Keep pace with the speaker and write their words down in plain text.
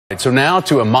So now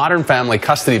to a modern family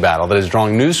custody battle that is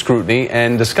drawing new scrutiny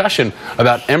and discussion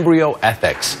about embryo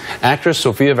ethics. Actress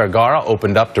Sofia Vergara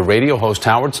opened up to radio host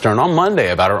Howard Stern on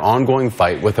Monday about her ongoing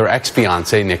fight with her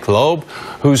ex-fiancé Nick Loeb,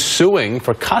 who's suing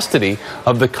for custody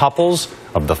of the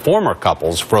former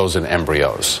couple's frozen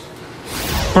embryos.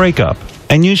 Break up.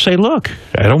 And you say, look,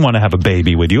 I don't want to have a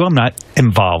baby with you. I'm not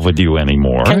involved with you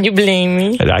anymore. Can you blame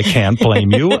me? I can't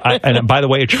blame you. And by the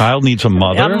way, a child needs a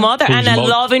mother. A mother and a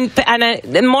loving,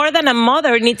 more than a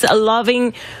mother, needs a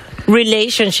loving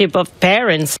relationship of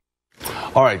parents.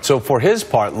 All right, so for his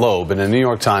part, Loeb, in a New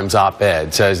York Times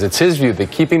op-ed, says it's his view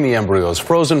that keeping the embryos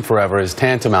frozen forever is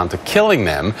tantamount to killing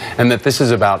them, and that this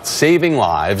is about saving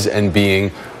lives and being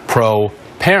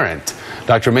pro-parent.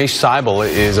 Dr. Mache Seibel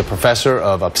is a professor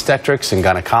of obstetrics and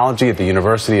gynecology at the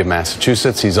University of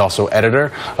Massachusetts. He's also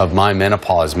editor of My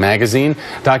Menopause magazine.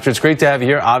 Doctor, it's great to have you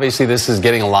here. Obviously, this is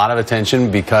getting a lot of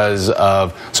attention because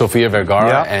of Sofia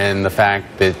Vergara and the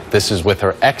fact that this is with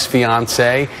her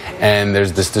ex-fiancé, and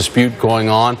there's this dispute going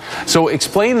on. So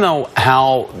explain, though,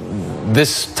 how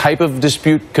this type of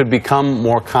dispute could become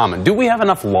more common. Do we have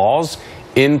enough laws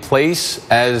in place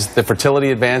as the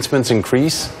fertility advancements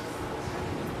increase?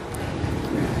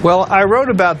 Well, I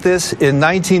wrote about this in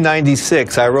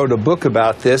 1996. I wrote a book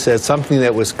about this as something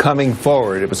that was coming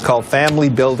forward. It was called Family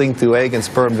Building Through Egg and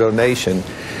Sperm Donation.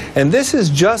 And this is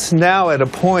just now at a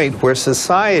point where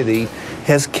society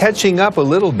is catching up a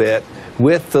little bit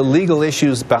with the legal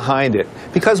issues behind it.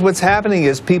 Because what's happening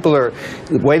is people are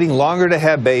waiting longer to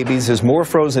have babies, there's more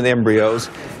frozen embryos,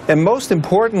 and most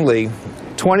importantly,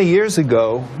 20 years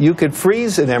ago, you could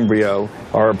freeze an embryo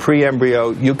or a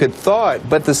pre-embryo, you could thaw it,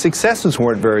 but the successes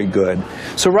weren't very good.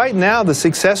 So right now, the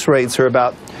success rates are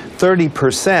about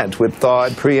 30% with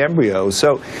thawed pre-embryos.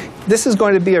 So this is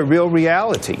going to be a real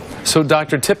reality. So,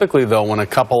 Doctor, typically, though, when a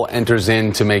couple enters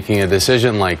into making a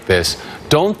decision like this,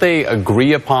 don't they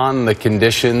agree upon the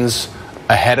conditions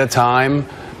ahead of time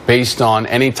based on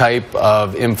any type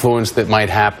of influence that might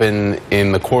happen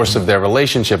in the course of their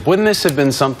relationship? Wouldn't this have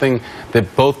been something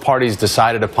that both parties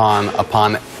decided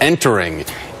upon entering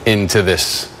into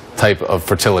this type of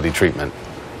fertility treatment?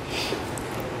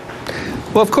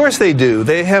 Well, of course they do.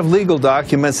 They have legal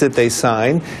documents that they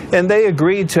sign, and they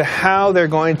agree to how they're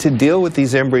going to deal with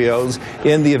these embryos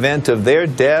in the event of their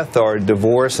death or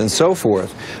divorce and so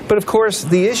forth. But of course,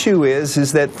 the issue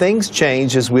is that things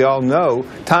change, as we all know.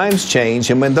 Times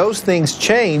change, and when those things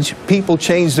change, people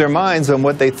change their minds on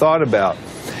what they thought about.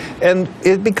 And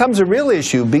it becomes a real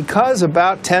issue because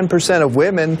about 10% of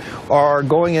women are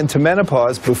going into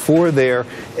menopause before their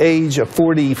age of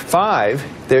 45.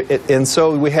 And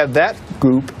so we have that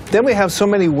group. Then we have so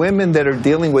many women that are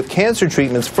dealing with cancer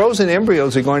treatments. Frozen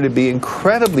embryos are going to be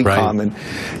incredibly common.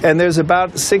 And there's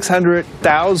about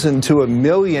 600,000 to 1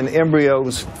 million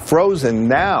embryos frozen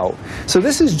now. So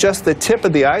this is just the tip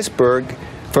of the iceberg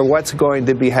for what's going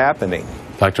to be happening.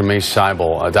 Dr. Mache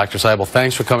Seibel. Dr. Seibel,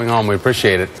 thanks for coming on. We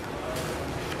appreciate it.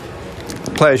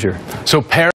 Pleasure. So